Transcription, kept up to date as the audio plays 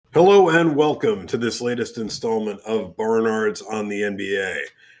Hello and welcome to this latest installment of Barnard's on the NBA.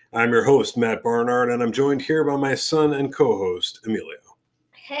 I'm your host, Matt Barnard, and I'm joined here by my son and co-host, Emilio.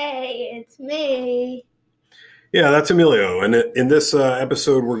 Hey, it's me. Yeah, that's Emilio. And in this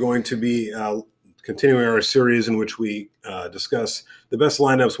episode, we're going to be continuing our series in which we discuss the best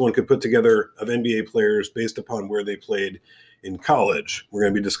lineups one could put together of NBA players based upon where they played in college. We're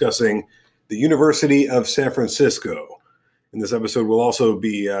going to be discussing the University of San Francisco. In this episode, we'll also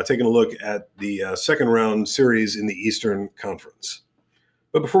be taking a look at the second round series in the Eastern Conference.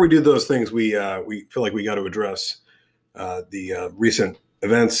 But before we do those things, we feel like we got to address the recent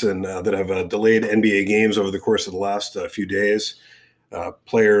events and that have delayed NBA games over the course of the last few days.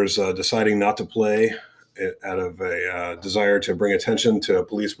 Players deciding not to play out of a desire to bring attention to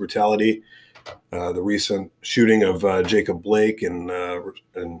police brutality. The recent shooting of Jacob Blake and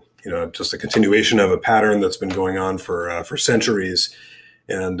just a continuation of a pattern that's been going on for centuries,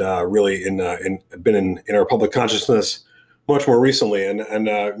 and really been in our public consciousness much more recently.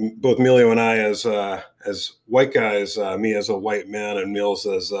 And both Emilio and I, as white guys, me as a white man and Mills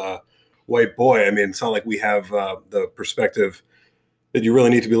as a white boy. I mean, it's not like we have the perspective that you really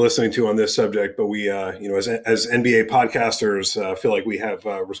need to be listening to on this subject, but we, as NBA podcasters, feel like we have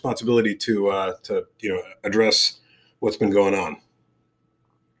a responsibility to address what's been going on.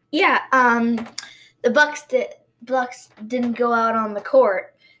 Yeah, the Bucks didn't go out on the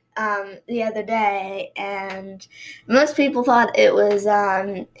court the other day, and most people thought it was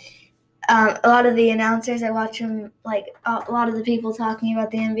a lot of the announcers. I watch them, like a lot of the people talking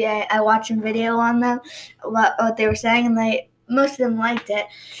about the NBA. I watch them video on them what they were saying, and most of them liked it.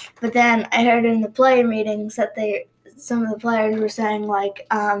 But then I heard in the player meetings that some of the players were saying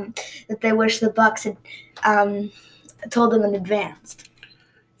that they wish the Bucks had told them in advance.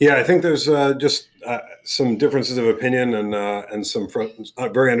 Yeah, I think there's just some differences of opinion and some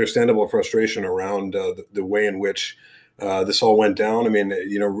very understandable frustration around the way in which this all went down. I mean,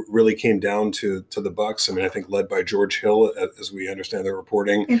 really came down to the Bucks. I mean, I think led by George Hill, as we understand the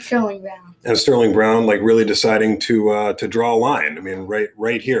reporting, and Sterling Brown. Like really deciding to draw a line. I mean,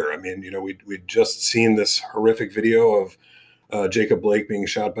 right here. I mean, we'd just seen this horrific video of Jacob Blake being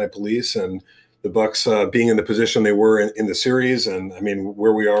shot by police, and the Bucks being in the position they were in the series, and I mean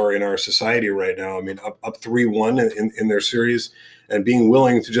where we are in our society right now. I mean, up 3-1 in their series, and being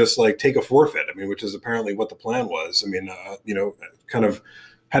willing to just like take a forfeit. I mean, which is apparently what the plan was. I mean, kind of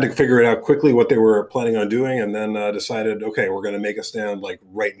had to figure it out quickly what they were planning on doing, and then decided, okay, we're going to make a stand like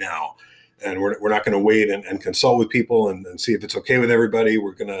right now, and we're not going to wait and consult with people and see if it's okay with everybody.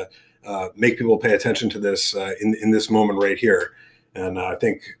 We're going to make people pay attention to this in this moment right here, and I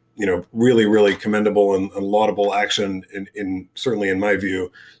think. Really, really commendable and laudable action in certainly in my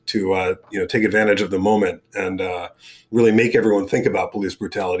view to take advantage of the moment and really make everyone think about police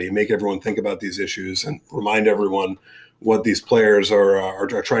brutality, make everyone think about these issues, and remind everyone what these players are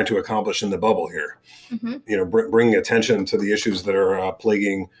trying to accomplish in the bubble here. Mm-hmm. Bringing attention to the issues that are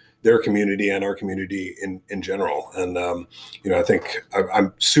plaguing their community and our community in general. And I think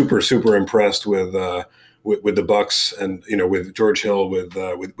I'm super impressed with the Bucks and with George Hill, with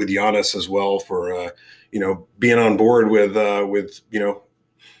Giannis as well for being on board with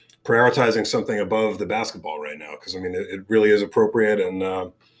prioritizing something above the basketball right now, because I mean it really is appropriate,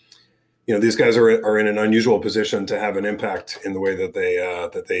 and these guys are in an unusual position to have an impact in the way that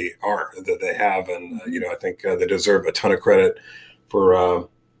they have, and I think they deserve a ton of credit for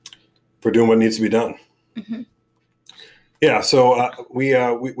doing what needs to be done. Mm-hmm. Yeah, so we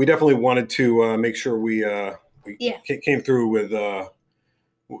definitely wanted to make sure we came through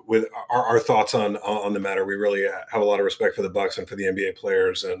with our thoughts on the matter. We really have a lot of respect for the Bucks and for the NBA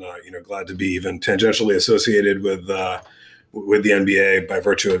players, and glad to be even tangentially associated with the NBA by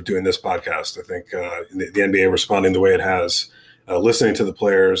virtue of doing this podcast. I think the NBA responding the way it has, listening to the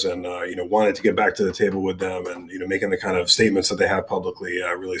players, and wanting to get back to the table with them, and making the kind of statements that they have publicly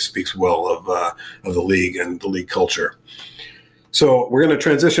really speaks well of the league and the league culture. So we're going to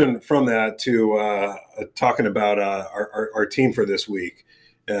transition from that to talking about our team for this week,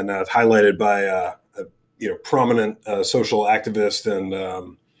 and highlighted by a prominent social activist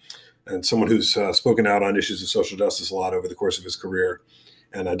and someone who's spoken out on issues of social justice a lot over the course of his career,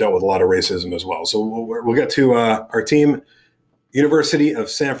 and dealt with a lot of racism as well. So we'll get to our team, University of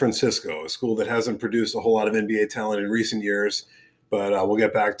San Francisco, a school that hasn't produced a whole lot of NBA talent in recent years, but we'll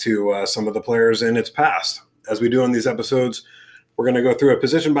get back to some of the players in its past. As we do in these episodes, we're going to go through it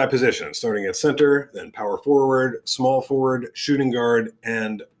position by position, starting at center, then power forward, small forward, shooting guard,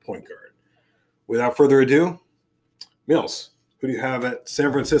 and point guard. Without further ado, Mills, who do you have at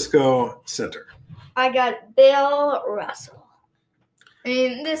San Francisco center? I got Bill Russell. I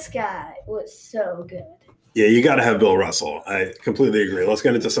mean, this guy was so good. Yeah, you got to have Bill Russell. I completely agree. Let's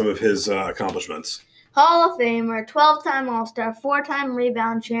get into some of his accomplishments. Hall of Famer, 12-time All-Star, 4-time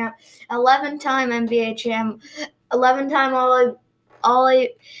rebound champ, 11-time NBA champ, 11-time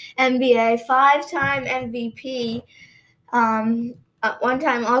All-NBA, 5-time MVP,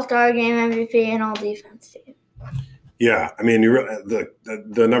 1-time All-Star Game MVP, and All-Defense team. Yeah, I mean, the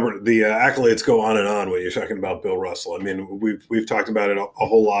accolades go on and on when you're talking about Bill Russell. I mean, we've talked about it a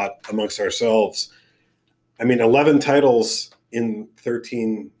whole lot amongst ourselves. I mean, 11 titles in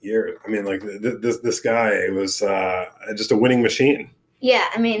 13 years. I mean, like this guy was just a winning machine. Yeah,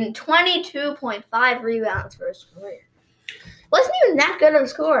 I mean, 22.5 rebounds for his career. Wasn't even that good of a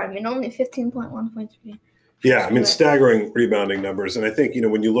score. I mean, only 15.1 points per game. Yeah, I mean, staggering rebounding numbers. And I think,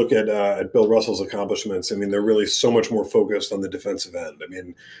 when you look at Bill Russell's accomplishments, I mean, they're really so much more focused on the defensive end. I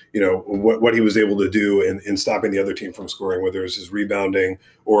mean, what he was able to do in stopping the other team from scoring, whether it's his rebounding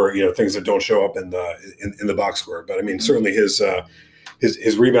or, things that don't show up in the box score. But I mean, certainly his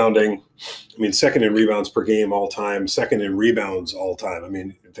rebounding, I mean, second in rebounds per game all time, second in rebounds all time. I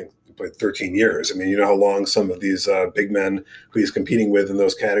mean, I think he played 13 years. I mean, you know how long some of these big men who he's competing with in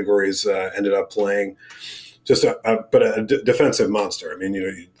those categories ended up playing. Just a defensive monster. I mean,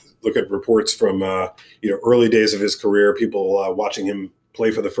 you look at reports from early days of his career, people watching him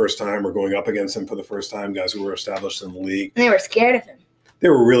play for the first time or going up against him for the first time, guys who were established in the league. And they were scared of him. They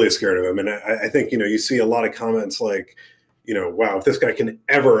were really scared of him, and I think you see a lot of comments like, wow, if this guy can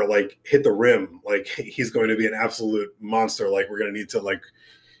ever hit the rim, he's going to be an absolute monster. Like we're going to need to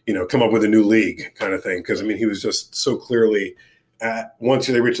come up with a new league kind of thing, because I mean he was just so clearly. Once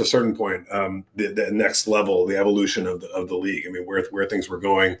they reached a certain point, the next level, the evolution of the league. I mean, where things were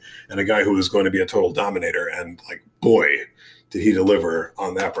going, and a guy who was going to be a total dominator, and boy, did he deliver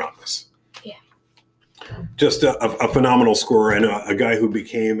on that promise. Yeah, just a phenomenal scorer, and a guy who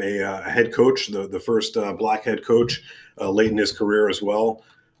became a head coach, the first black head coach late in his career as well.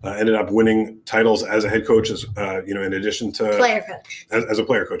 Ended up winning titles as a head coach, as in addition to player coach. As a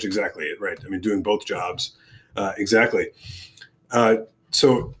player coach, exactly right. I mean, doing both jobs, exactly.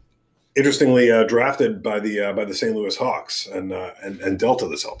 So, interestingly, drafted by the St. Louis Hawks and dealt to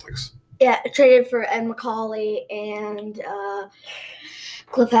the Celtics. Yeah, traded for Ed Macauley and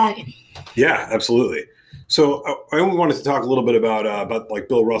Cliff Hagan. Yeah, absolutely. So, I only wanted to talk a little bit about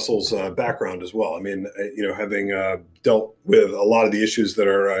Bill Russell's background as well. I mean, having dealt with a lot of the issues that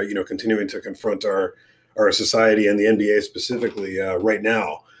are continuing to confront our society and the NBA specifically right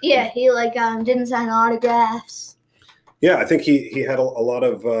now. Yeah, he didn't sign autographs. Yeah, I think he had a lot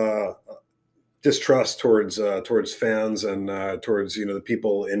of distrust towards fans and towards the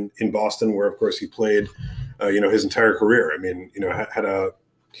people in Boston, where of course he played his entire career. I mean, had a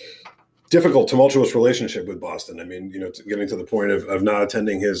difficult, tumultuous relationship with Boston. I mean, getting to the point of not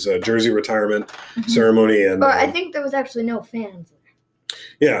attending his jersey retirement ceremony, and I think there was actually no fans.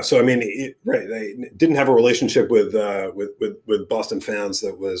 Yeah, so I mean, they didn't have a relationship with Boston fans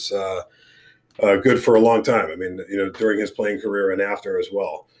that was. Good for a long time. I mean, during his playing career and after as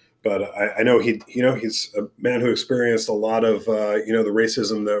well. But I know he's a man who experienced a lot of the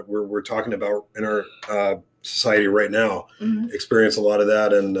racism that we're talking about in our society right now. Mm-hmm. Experienced a lot of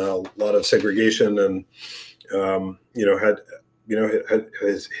that and a lot of segregation, and had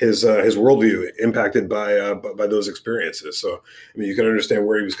his worldview impacted by those experiences. So I mean, you can understand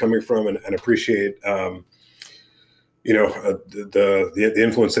where he was coming from and appreciate. The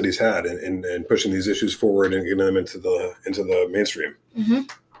influence that he's had in pushing these issues forward and getting them into the mainstream. Mm-hmm.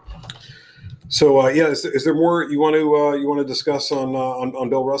 So is there more you want to discuss on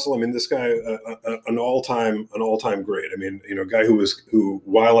Bill Russell? I mean, this guy an all time great. I mean, a guy who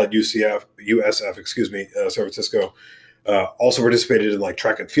while at USF, San Francisco, also participated in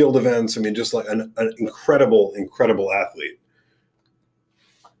track and field events. I mean, just an incredible athlete.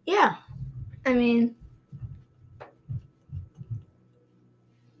 Yeah, I mean.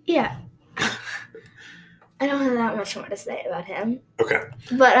 Yeah. I don't have that much more to say about him. Okay.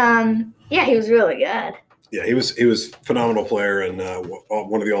 But he was really good. Yeah, he was a phenomenal player and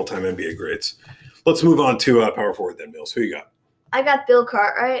one of the all-time NBA greats. Let's move on to power forward then, Mills. Who you got? I got Bill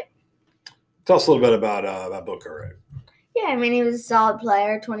Cartwright. Tell us a little bit about Bill Cartwright. Yeah, I mean, he was a solid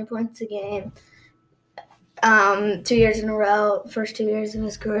player, 20 points a game. 2 years in a row, first 2 years of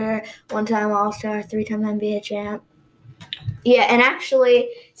his career, 1-time All-Star, 3-time NBA champ. Yeah, and actually,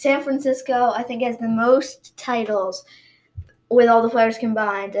 San Francisco, I think, has the most titles with all the players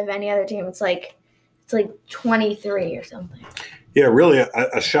combined of any other team. It's like 23 or something. Yeah, really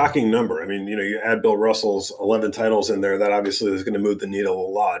a shocking number. I mean, you add Bill Russell's 11 titles in there, that obviously is going to move the needle a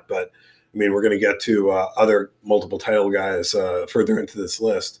lot. But I mean, we're going to get to other multiple title guys further into this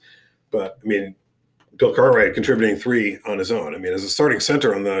list. But, I mean, Bill Cartwright contributing 3 on his own. I mean, as a starting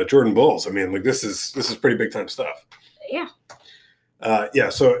center on the Jordan Bulls, I mean, like this is pretty big time stuff. Yeah.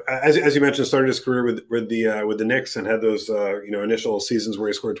 So as you mentioned, started his career with the Knicks and had those initial seasons where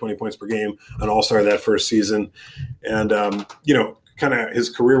he scored 20 points per game, an All-Star that first season, and kind of his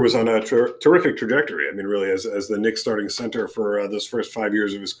career was on a terrific trajectory. I mean, really, as the Knicks starting center for those first 5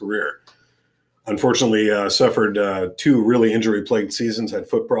 years of his career. Unfortunately, suffered 2 really injury-plagued seasons, had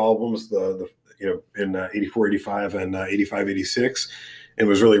foot problems, in 84-85 and 85-86, and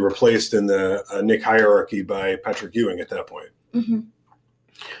was really replaced in the Knick hierarchy by Patrick Ewing at that point. Mm-hmm.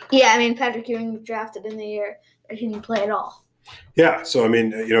 Yeah, I mean, Patrick Ewing was drafted in the year that he didn't play at all. Yeah, so I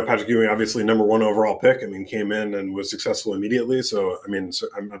mean, Patrick Ewing, obviously number 1 overall pick. I mean, came in and was successful immediately. So I mean,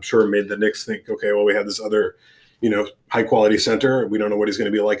 I'm sure made the Knicks think, okay, well, we have this other, high quality center. We don't know what he's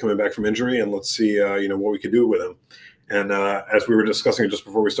going to be like coming back from injury, and let's see, what we could do with him. And as we were discussing just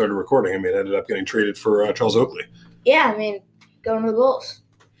before we started recording, I mean, ended up getting traded for Charles Oakley. Yeah, I mean, going to the Bulls.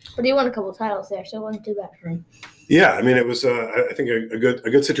 But he won a couple of titles there, so it wasn't too bad for him. Yeah, I mean, it was, I think, a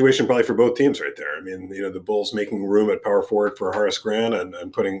good situation probably for both teams right there. I mean, the Bulls making room at power forward for Horace Grant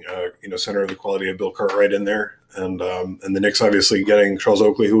and putting, center of the quality of Bill Cartwright in there. And the Knicks obviously getting Charles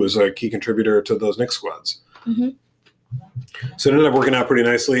Oakley, who was a key contributor to those Knicks squads. Mm-hmm. So it ended up working out pretty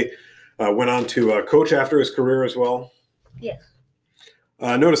nicely. Went on to coach after his career as well. Yes.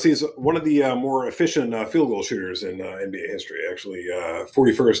 Notice he's one of the more efficient field goal shooters in NBA history, actually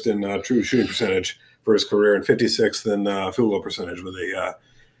 41st in true shooting percentage for his career and 56th in field goal percentage with a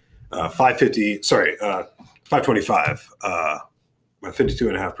 525,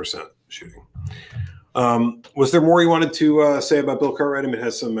 52.5% shooting. Was there more you wanted to say about Bill Cartwright? I mean, it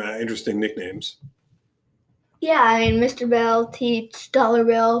has some interesting nicknames. Yeah, I mean, Mr. Bill, Teach, Dollar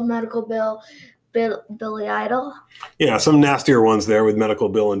Bill, Medical Bill, Billy Idol. Yeah, some nastier ones there with Medical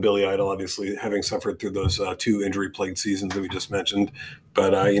Bill and Billy Idol, obviously having suffered through those 2 injury-plagued seasons that we just mentioned.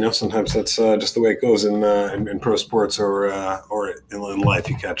 But sometimes that's just the way it goes in pro sports or in life.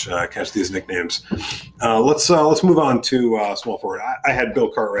 You catch these nicknames. Let's move on to small forward. I had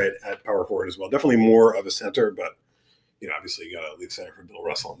Bill Cartwright at power forward as well. Definitely more of a center, but obviously you got to leave center for Bill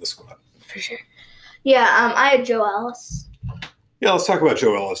Russell in this squad for sure. Yeah, I had Joe Ellis. Yeah, let's talk about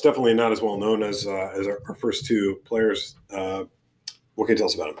Joe Ellis. Definitely not as well known as our first 2 players. What can you tell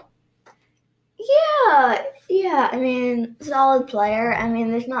us about him? Yeah. I mean, solid player. I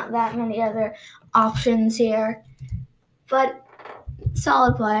mean, there's not that many other options here, but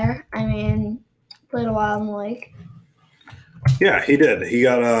solid player. I mean, played a while in the league. Yeah, he did. He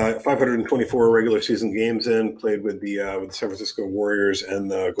got 524 regular season games in. Played with the San Francisco Warriors and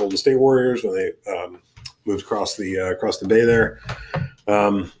the Golden State Warriors when they moved across the bay there.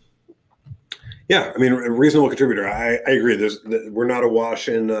 Yeah, I mean, a reasonable contributor. I agree. We're not awash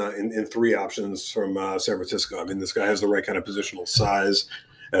in 3 options from San Francisco. I mean, this guy has the right kind of positional size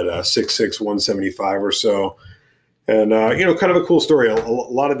at 6'6", 175 or so. And, kind of a cool story. A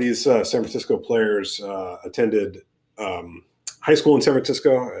lot of these San Francisco players attended high school in San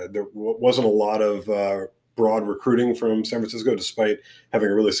Francisco. There wasn't a lot of broad recruiting from San Francisco, despite having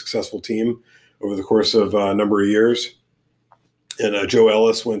a really successful team over the course of a number of years. And Joe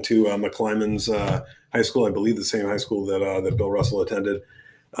Ellis went to McClymonds High School, I believe the same high school that Bill Russell attended.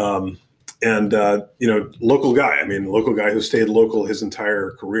 Local guy. I mean, local guy who stayed local his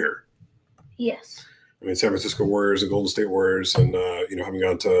entire career. Yes. I mean, San Francisco Warriors and Golden State Warriors and, having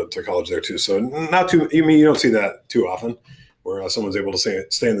gone to college there too. So not too, you don't see that too often where someone's able to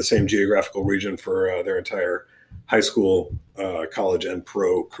stay in the same geographical region for their entire high school, college, and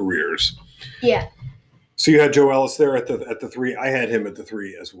pro careers. Yeah. So you had Joe Ellis there at the 3. I had him at the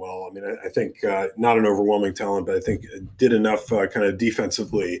 3 as well. I mean, I think not an overwhelming talent, but I think did enough kind of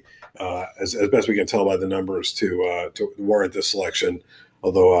defensively, as best we can tell by the numbers, to warrant this selection.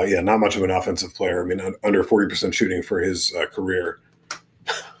 Although, not much of an offensive player. I mean, under 40% shooting for his career.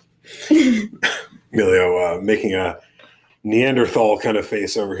 Emilio making a Neanderthal kind of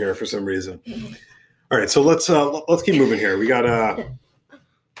face over here for some reason. All right, so let's keep moving here. We got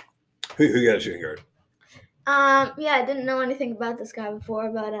who got a shooting guard? I didn't know anything about this guy before,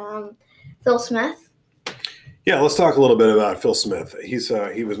 but Phil Smith. Yeah, let's talk a little bit about Phil Smith.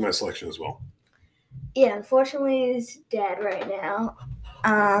 He was my selection as well. Yeah, unfortunately he's dead right now.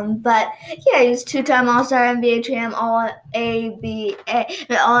 But yeah, he was 2-time All-Star, NBA champ, All-NBA,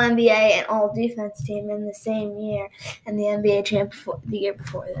 and All-Defense team in the same year, and the NBA champ the year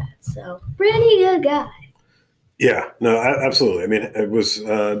before that. So, pretty good guy. Yeah, no, absolutely. I mean, it was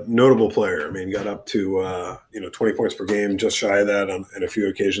a notable player. I mean, got up to 20 points per game, just shy of that on a few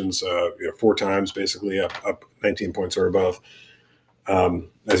occasions. 4 times basically up 19 points or above.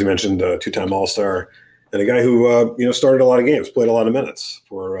 As you mentioned, two-time All-Star, and a guy who started a lot of games, played a lot of minutes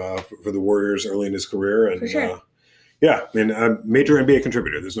for the Warriors early in his career, and For sure. yeah, I mean, a major NBA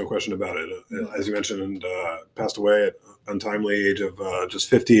contributor. There's no question about it. As you mentioned, and passed away at untimely age of just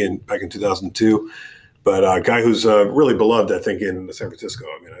 50 and back in 2002. But a guy who's really beloved, I think, in San Francisco.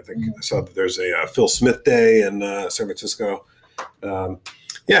 I mean, I think I saw that there's a Phil Smith Day in San Francisco. Um,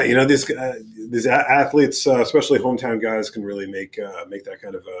 yeah, these athletes, especially hometown guys, can really make that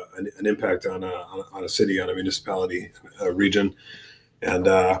kind of an impact on a city, on a municipality, region. And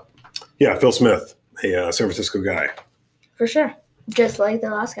yeah, Phil Smith, a San Francisco guy. For sure. Just like the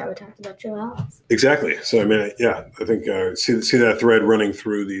last guy we talked about, Joe Alice. Exactly. So I mean, yeah, I think see that thread running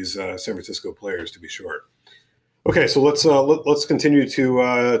through these San Francisco players, to be sure. Okay, so let's continue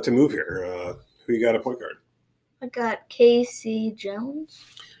to move here. Who you got at point guard? I got K.C. Jones.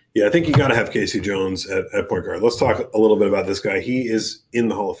 Yeah, I think you got to have K.C. Jones at point guard. Let's talk a little bit about this guy. He is in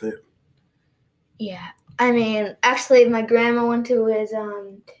the Hall of Fame. Yeah, I mean, actually, my grandma went to his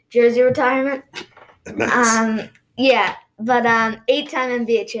jersey retirement. Nice. Yeah, but 8-time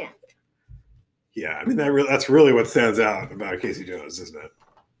NBA champ. Yeah, I mean that's really what stands out about K.C. Jones, isn't it?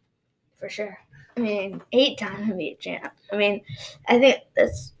 For sure. I mean, 8-time NBA champ. I mean, I think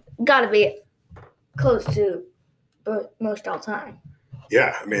that's got to be close to most all time.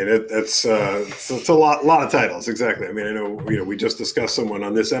 Yeah, I mean it's a lot of titles. Exactly. I mean, I know we just discussed someone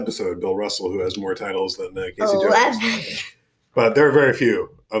on this episode, Bill Russell, who has more titles than K.C. Jones. But there are very few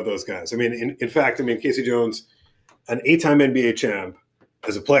of those guys. I mean, in fact, K.C. Jones, an 8-time NBA champ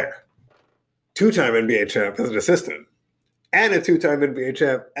as a player, 2-time NBA champ as an assistant, and a 2-time NBA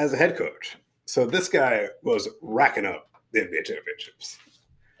champ as a head coach. So this guy was racking up the NBA championships.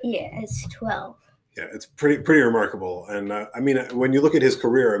 Yeah, it's 12. Yeah, it's pretty remarkable. And I mean, when you look at his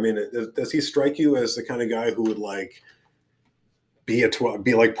career, I mean, does he strike you as the kind of guy who would like be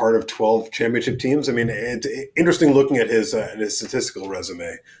like part of 12 championship teams? I mean, it's interesting looking at his statistical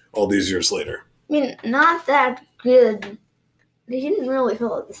resume all these years later. I mean, not that good. He didn't really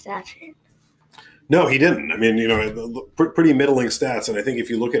fill out the stat sheet. No, he didn't. I mean, pretty middling stats. And I think if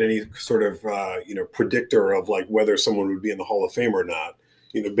you look at any sort of predictor of like whether someone would be in the Hall of Fame or not,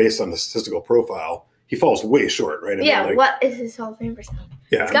 based on the statistical profile, he falls way short, right? What is his Hall of Fame percent?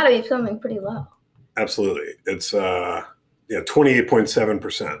 Yeah, it's got to be something pretty low. Absolutely, it's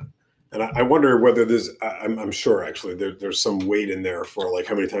 28.7%. And I wonder whether there's. I'm sure actually there's some weight in there for like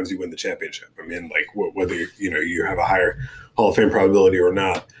how many times you win the championship. I mean, like whether you have a higher Hall of Fame probability or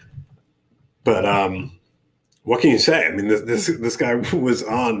not. But what can you say? I mean, this guy was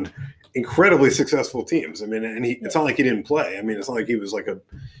on incredibly successful teams. I mean, and it's not like he didn't play. I mean, it's not like he was like a,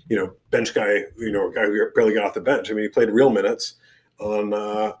 bench guy, a guy who barely got off the bench. I mean, he played real minutes on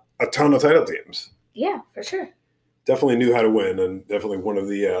a ton of title teams. Yeah, for sure. Definitely knew how to win, and definitely one of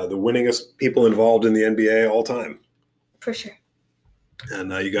the winningest people involved in the NBA all time. For sure.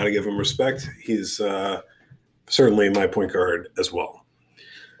 And you got to give him respect. He's certainly my point guard as well.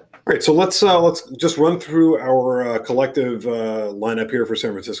 All right, so let's just run through our collective lineup here for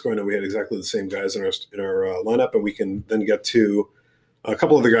San Francisco. I know we had exactly the same guys in our lineup, and we can then get to a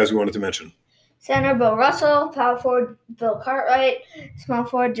couple other guys we wanted to mention. Center Bill Russell, power forward Bill Cartwright, small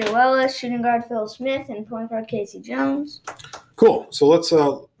forward Joe Ellis, shooting guard Phil Smith, and point guard K.C. Jones. Cool. So that's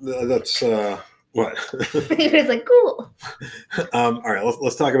what? He was like, cool. All right,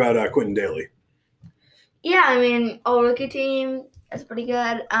 let's talk about Quentin Daly. Yeah, I mean, all rookie team. That's pretty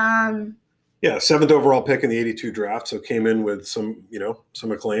good. Yeah, 7th overall pick in the '82 draft, so came in with some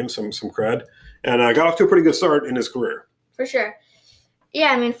acclaim, some cred, and got off to a pretty good start in his career. For sure.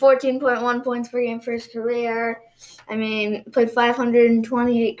 Yeah, I mean, 14.1 points per game for his career. I mean, played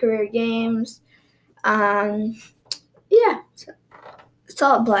 528 career games. Yeah,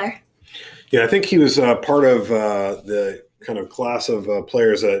 solid player. Yeah, I think he was part of the kind of class of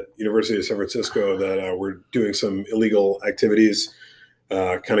players at University of San Francisco that were doing some illegal activities,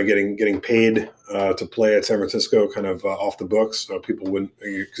 kind of getting paid to play at San Francisco, kind of off the books. So people wouldn't,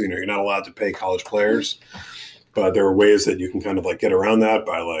 because you're not allowed to pay college players, but there are ways that you can kind of like get around that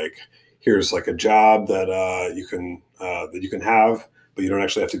by like, here's like a job that you can have, but you don't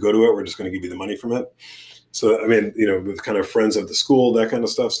actually have to go to it. We're just going to give you the money from it. So, I mean, with kind of friends of the school, that kind of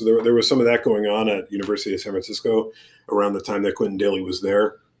stuff. So there was some of that going on at University of San Francisco around the time that Quentin Daly was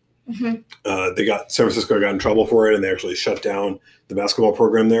there. Mm-hmm. San Francisco got in trouble for it, and they actually shut down the basketball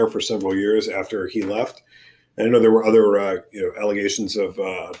program there for several years after he left. And I know there were other allegations of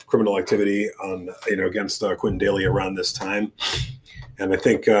criminal activity against Quentin Daly around this time. And I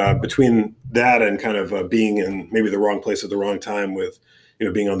think between that and kind of being in maybe the wrong place at the wrong time with,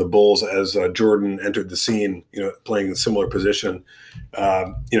 being on the Bulls as Jordan entered the scene, playing in a similar position,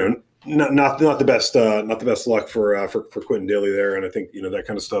 not the best luck for Quentin Daly there. And I think, that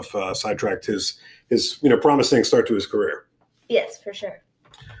kind of stuff sidetracked his promising start to his career. Yes, for sure.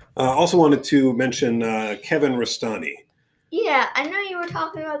 Also wanted to mention Kevin Rastani. Yeah, I know you were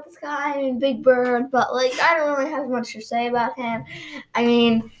talking about this guy, Big Bird, but I don't really have much to say about him. I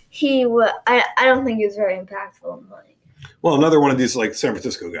don't think he was very impactful in the league. Well, another one of these San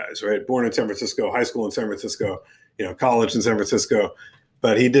Francisco guys, right? Born in San Francisco, high school in San Francisco, college in San Francisco,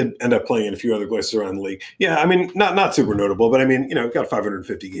 but he did end up playing in a few other places around the league. Yeah, not super notable, but got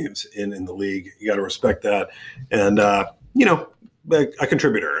 550 games in the league. You got to respect that, and a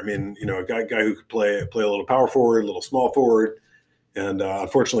contributor. A guy who could play a little power forward, a little small forward, and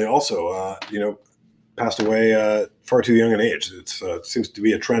unfortunately also, passed away far too young an age. It seems to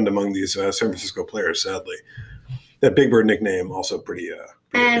be a trend among these San Francisco players, sadly. That Big Bird nickname also pretty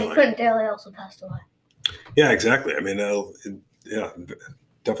and appealing. Quentin Daly also passed away. Yeah, exactly.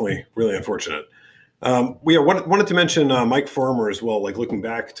 Definitely really unfortunate. We wanted to mention Mike Farmer as well. Looking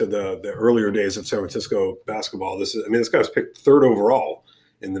back to the earlier days of San Francisco basketball, this guy was picked third overall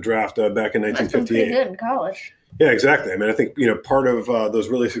in the draft back in 1958. That's been pretty good in college. Yeah, exactly. I think part of those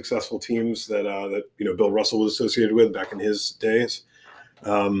really successful teams that Bill Russell was associated with back in his days.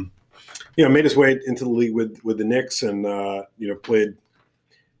 Made his way into the league with the Knicks and played.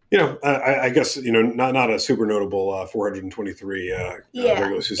 I guess not a super notable 423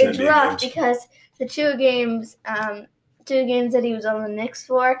 regular season. It's rough because the two games that he was on the Knicks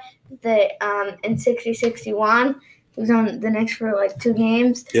for, in 60-61, he was on the Knicks for 2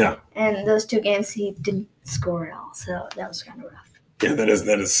 games. Yeah. And those 2 games he didn't score at all, so that was kind of rough. Yeah, that is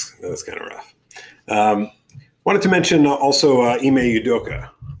kind of rough. Wanted to mention also Ime Udoka.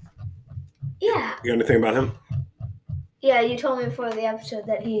 Yeah. You got anything about him? Yeah, you told me before the episode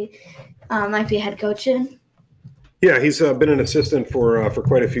that he might be a head coach in. Yeah, he's been an assistant for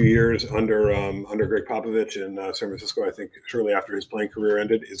quite a few years under Greg Popovich in San Francisco. I think shortly after his playing career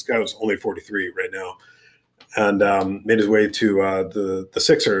ended. His guy was only 43 right now, and made his way to the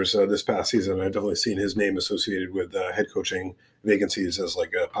Sixers this past season. I've definitely seen his name associated with head coaching vacancies as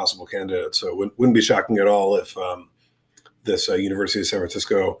a possible candidate. So it wouldn't be shocking at all if this University of San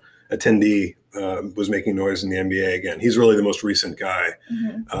Francisco attendee was making noise in the NBA again. He's really the most recent guy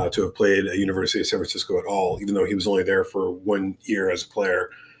to have played at University of San Francisco at all, even though he was only there for 1 year as a player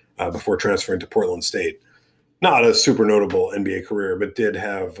before transferring to Portland State. Not a super notable NBA career, but did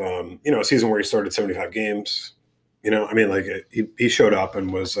have a season where he started 75 games. He showed up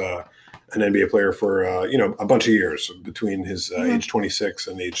and was an NBA player for a bunch of years between his age 26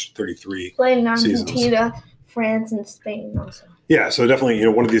 and age 33. Played in Argentina, France, and Spain also. Yeah, so definitely,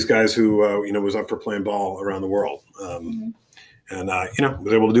 one of these guys who, was up for playing ball around the world, and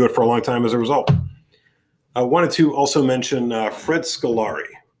was able to do it for a long time as a result. I wanted to also mention Fred Scolari.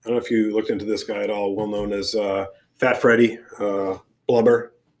 I don't know if you looked into this guy at all. Well known as Fat Freddy,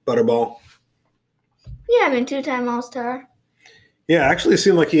 Blubber, Butterball. Yeah, 2-time All-Star. Yeah, actually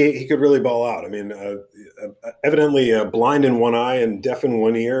seemed like he could really ball out. Evidently blind in one eye and deaf in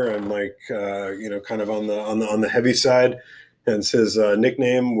one ear, and kind of on the heavy side. Hence his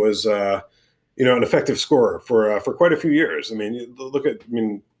nickname was an effective scorer for quite a few years. Look at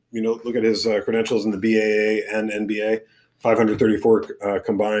his credentials in the BAA and NBA. 534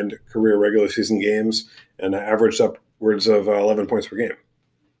 combined career regular season games, and averaged upwards of 11 points per game.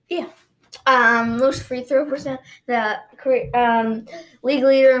 Yeah. Most free throw percent, the league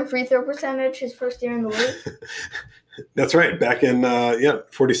leader in free throw percentage his first year in the league. That's right. Back in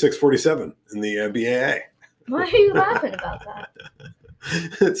 46-47 in the BAA. Why are you laughing about that?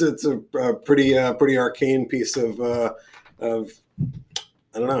 It's a pretty arcane piece of I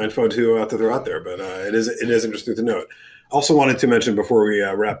don't know, info to throw out there, but it is interesting to note. Also wanted to mention before we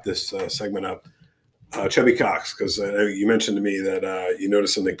wrap this segment up, Chubby Cox, because you mentioned to me that you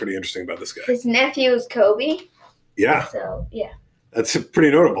noticed something pretty interesting about this guy. His nephew is Kobe. Yeah. So, yeah. That's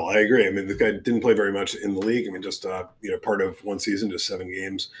pretty notable. I agree. The guy didn't play very much in the league. Just part of one season, just 7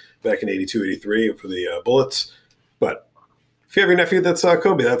 games back in 82-83 for the Bullets. But if you have your nephew that's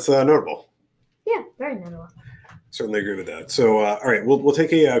Kobe, that's notable. Yeah, very notable. Certainly agree with that. So, all right, we'll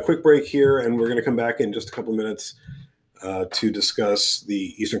take a quick break here, and we're going to come back in just a couple minutes to discuss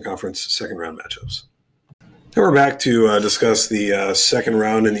the Eastern Conference second round matchups. And we're back to discuss the second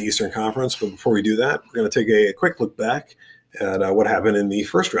round in the Eastern Conference. But before we do that, we're going to take a quick look back at what happened in the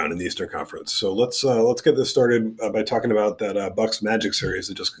first round in the Eastern Conference. So let's get this started by talking about that Bucks Magic series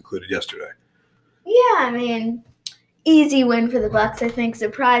that just concluded yesterday. Yeah, I mean, easy win for the Bucks. I think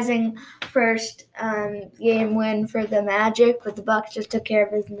surprising first game win for the Magic, but the Bucks just took care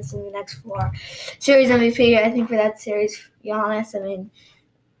of business in the next four. Series MVP, I think for that series, Giannis. I mean,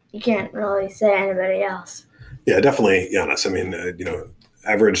 you can't really say anybody else. Yeah, definitely Giannis. I mean,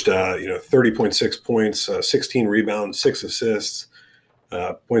 averaged 30.6 points, 16 rebounds, 6 assists,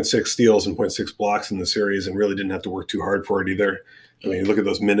 0.6 steals, and 0.6 blocks in the series, and really didn't have to work too hard for it either. I mean, you look at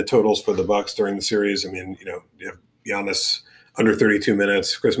those minute totals for the Bucks during the series. I mean, you have Giannis under 32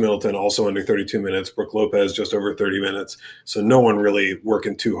 minutes, Chris Middleton also under 32 minutes, Brook Lopez just over 30 minutes. So no one really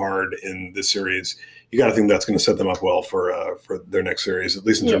working too hard in this series. You got to think that's going to set them up well for their next series, at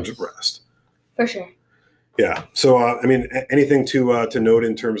least in terms of rest. For sure. Yeah. So, I mean, anything to note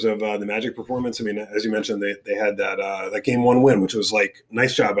in terms of the Magic performance? I mean, as you mentioned, they had that game one win, which was like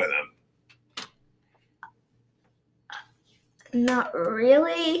nice job by them. Not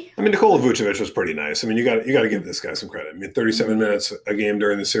really. I mean, Nikola Vucevic was pretty nice. I mean, you got to give this guy some credit. I mean, 37 minutes a game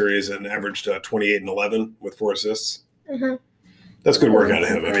during the series and averaged 28 and 11 with 4 assists. Mm-hmm. That's good work out of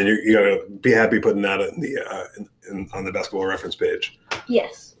him. I mean, you got to be happy putting that in the on the Basketball Reference page.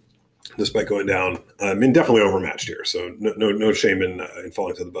 Yes. Despite going down, I mean, definitely overmatched here. So no shame in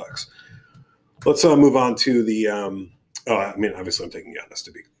falling to the Bucks. Let's move on to the. I mean, obviously, I'm taking Giannis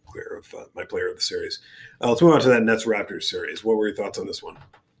to be clear of my player of the series. Let's move on to that Nets Raptors series. What were your thoughts on this one?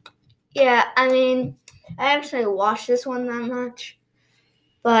 Yeah, I mean, I actually watched this one that much,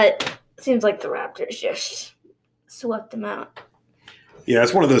 but it seems like the Raptors just swept them out. Yeah,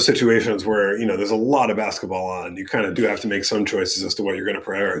 it's one of those situations where, there's a lot of basketball on. You kind of do have to make some choices as to what you're going to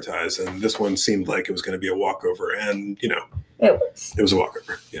prioritize. And this one seemed like it was going to be a walkover. And, it was a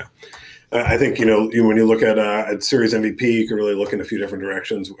walkover. Yeah. I think, when you look at series MVP, you can really look in a few different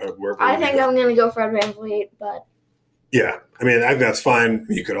directions. I think I'm going to go Fred VanVleet, but. Yeah. I mean, I think that's fine.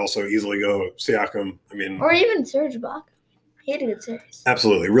 You could also easily go Siakam. I mean. Or even Serge Ibaka. He had a good series.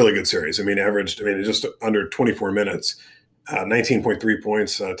 Absolutely. Really good series. I mean, just under 24 minutes. 19.3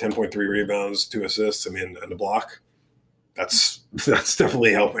 points, 10.3 rebounds, 2 assists. I mean, and a block. That's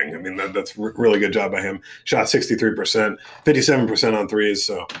definitely helping. I mean, that's really good job by him. Shot 63%, 57% on threes.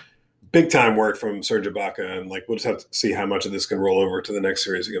 So big time work from Serge Ibaka. And we'll just have to see how much of this can roll over to the next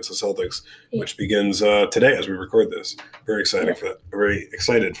series against the Celtics, which begins today as we record this. Very exciting for that. Very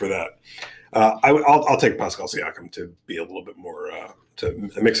excited for that. I'll take Pascal Siakam to be a little bit more to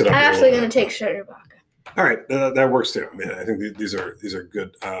mix it up. I'm actually going to take Serge Ibaka. All right, that works too. I mean, I think these are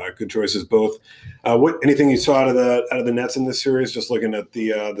good choices both. Anything you saw out of the Nets in this series? Just looking at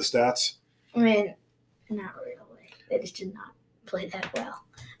the stats. I mean, not really. They just did not play that well.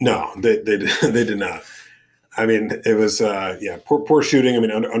 No, they did not. I mean, it was poor shooting. I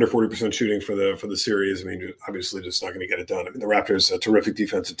mean, under 40% shooting for the series. I mean, obviously just not going to get it done. I mean, the Raptors, a terrific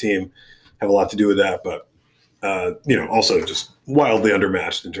defensive team, have a lot to do with that, but also just wildly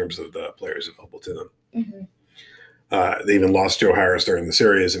undermatched in terms of the players available to them. Mm-hmm. They even lost Joe Harris during the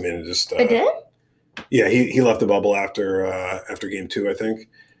series. I mean, it just they did. Yeah, he left the bubble after game 2, I think,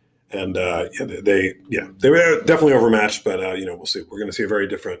 and they were definitely overmatched. But we'll see. We're going to see a very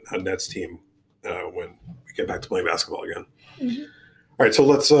different Nets team when we get back to playing basketball again. Mm-hmm. All right, so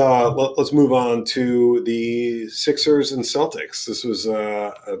let's move on to the Sixers and Celtics. This was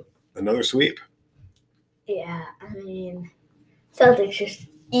another sweep. Yeah, I mean, Celtics just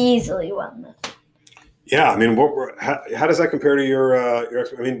easily won this. Yeah, I mean, how does that compare to your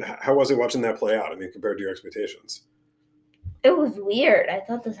I mean, how was it watching that play out? I mean, compared to your expectations? It was weird. I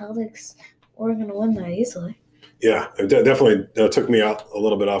thought the Celtics were going to win that easily. Yeah, it definitely took me out a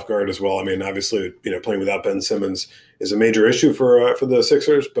little bit off guard as well. I mean, obviously, playing without Ben Simmons is a major issue for the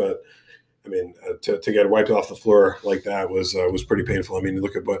Sixers, but I mean, to get wiped off the floor like that was pretty painful. I mean, you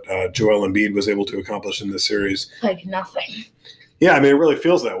look at what Joel Embiid was able to accomplish in this series. Like nothing. Yeah, I mean, it really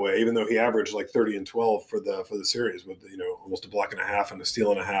feels that way, even though he averaged like 30 and 12 for the series with almost a block and a half and a steal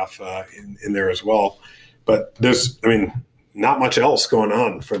and a half in there as well. But there's, I mean, not much else going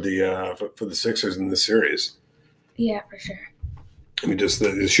on for the Sixers in this series. Yeah, for sure. I mean, just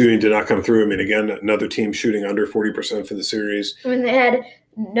the shooting did not come through. I mean, again, another team shooting under 40% for the series. I mean, they had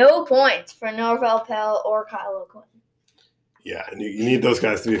no points for Norvel Pelle or Kyle O'Quinn. Yeah, and you need those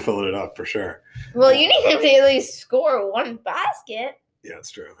guys to be filling it up for sure. Well, you need him to at least score one basket. Yeah, it's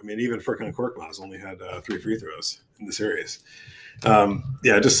true. I mean, even Furkan Korkmaz only had 3 free throws in the series.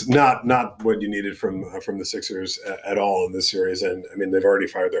 Just not what you needed from the Sixers at all in this series. And I mean, they've already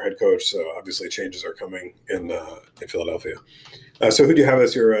fired their head coach, so obviously changes are coming in Philadelphia. So who do you have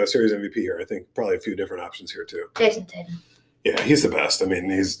as your series MVP here? I think probably a few different options here too. Jason Tatum. Yeah, he's the best. I mean,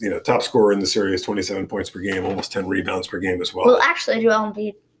 he's top scorer in the series, 27 points per game, almost 10 rebounds per game as well. Well, actually, Joel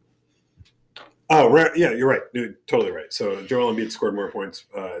Embiid. Oh, right. Yeah, you're right. You're totally right. So Joel Embiid scored more points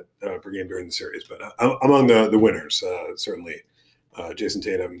per game during the series, but among the winners, certainly Jason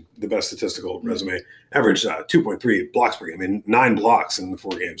Tatum, the best statistical resume, averaged 2.3 blocks per game, and 9 blocks in the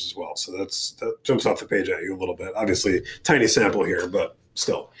 4 games as well. So that jumps off the page at you a little bit. Obviously, tiny sample here, but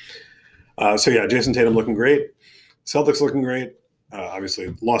still. So yeah, Jason Tatum looking great. Celtics looking great.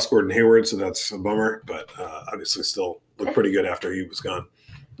 Obviously, lost Gordon Hayward, so that's a bummer, but obviously still looked pretty good after he was gone.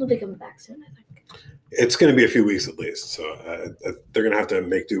 He'll be coming back soon, I think. It's going to be a few weeks at least, so they're going to have to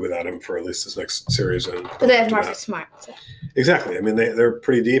make do without him for at least this next series. But they have Marcus Smart. So. Exactly. I mean, they're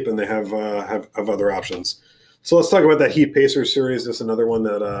pretty deep, and they have other options. So let's talk about that Heat Pacers series. This is another one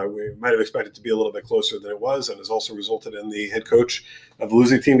that we might have expected to be a little bit closer than it was, and has also resulted in the head coach of the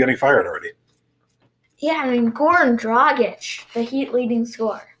losing team getting fired already. Yeah, I mean, Goran Dragic, the Heat leading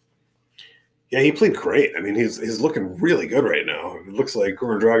scorer. Yeah, he played great. I mean, he's looking really good right now. It looks like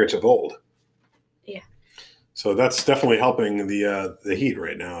Goran Dragic of old. Yeah. So that's definitely helping the Heat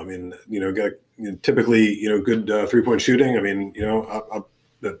right now. I mean, typically, good 3-point shooting. I mean, up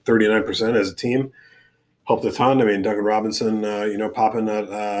at 39% as a team helped a ton. I mean, Duncan Robinson, popping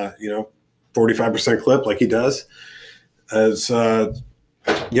that 45% clip like he does. As the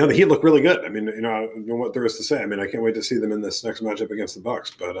Heat look really good. I mean, I don't know what there is to say. I mean, I can't wait to see them in this next matchup against the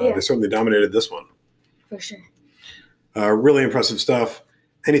Bucks. But they certainly dominated this one. For sure. Really impressive stuff.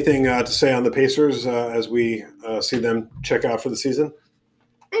 Anything to say on the Pacers as we see them check out for the season?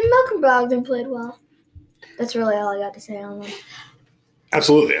 And Malcolm Brogdon played well. That's really all I got to say on them.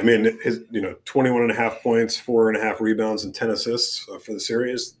 Absolutely. I mean, his 21.5 points, 4.5 rebounds, and 10 assists for the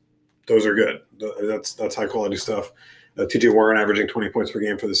series. Those are good. That's high quality stuff. T.J. Warren averaging 20 points per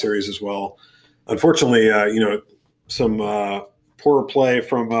game for the series as well. Unfortunately, some poor play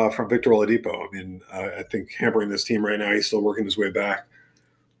from Victor Oladipo. I mean, I think hampering this team right now. He's still working his way back.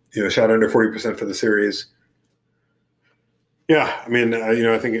 Shot under 40% for the series. Yeah, I mean,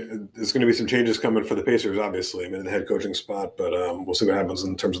 I think there's going to be some changes coming for the Pacers, obviously. I mean, in the head coaching spot, but we'll see what happens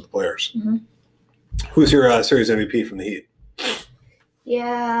in terms of the players. Mm-hmm. Who's your series MVP from the Heat?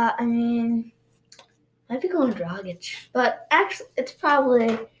 Yeah, I mean, might be going Dragic, but actually, it's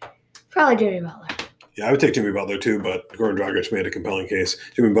probably Jimmy Butler. Yeah, I would take Jimmy Butler too, but Goran Dragic made a compelling case.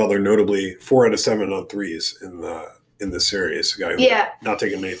 Jimmy Butler, notably 4 out of 7 on threes in this series. A guy who not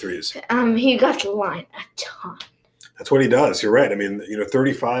taking many threes. He got to the line a ton. That's what he does. You're right. I mean,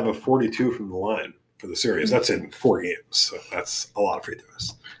 35 of 42 from the line for the series. Mm-hmm. That's in 4 games, so that's a lot of free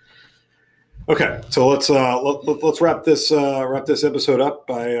throws. Okay, so let's wrap this episode up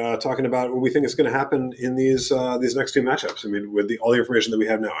by talking about what we think is going to happen in these next 2 matchups. I mean, with all the information that we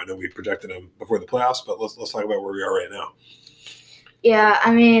have now, I know we projected them before the playoffs, but let's talk about where we are right now. Yeah,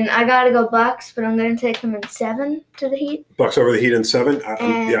 I mean, I got to go Bucks, but I'm going to take them in 7 to the Heat. Bucks over the Heat in 7?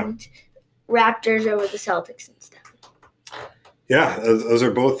 And Raptors over the Celtics in 7. Yeah, those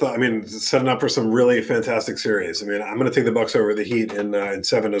are both. I mean, setting up for some really fantastic series. I mean, I'm going to take the Bucks over the Heat in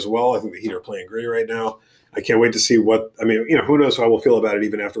 7 as well. I think the Heat are playing great right now. I can't wait to see what. I mean, who knows how we'll feel about it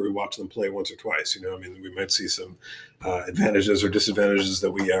even after we watch them play once or twice. I mean, we might see some advantages or disadvantages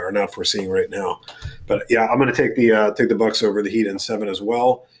that we are not foreseeing right now. But yeah, I'm going to take the Bucks over the Heat in 7 as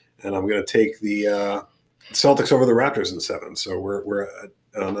well, and I'm going to take the Celtics over the Raptors in 7. So we're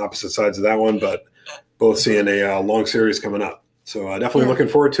on opposite sides of that one, but both seeing a long series coming up. So definitely looking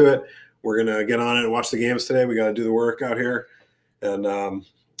forward to it. We're going to get on it and watch the games today. We got to do the work out here. And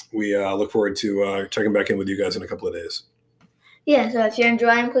we look forward to checking back in with you guys in a couple of days. Yeah, so if you're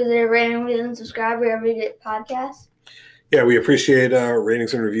enjoying, please leave a rating, review, and subscribe wherever you get podcasts. Yeah, we appreciate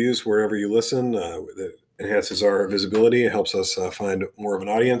ratings and reviews wherever you listen. It enhances our visibility. It helps us find more of an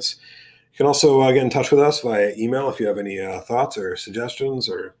audience. You can also get in touch with us via email if you have any thoughts or suggestions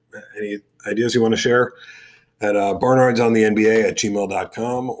or any ideas you want to share. At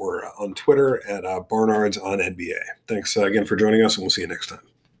barnardsonthenba@gmail.com or on Twitter at barnardsonNBA. Thanks again for joining us, and we'll see you next time.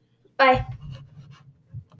 Bye.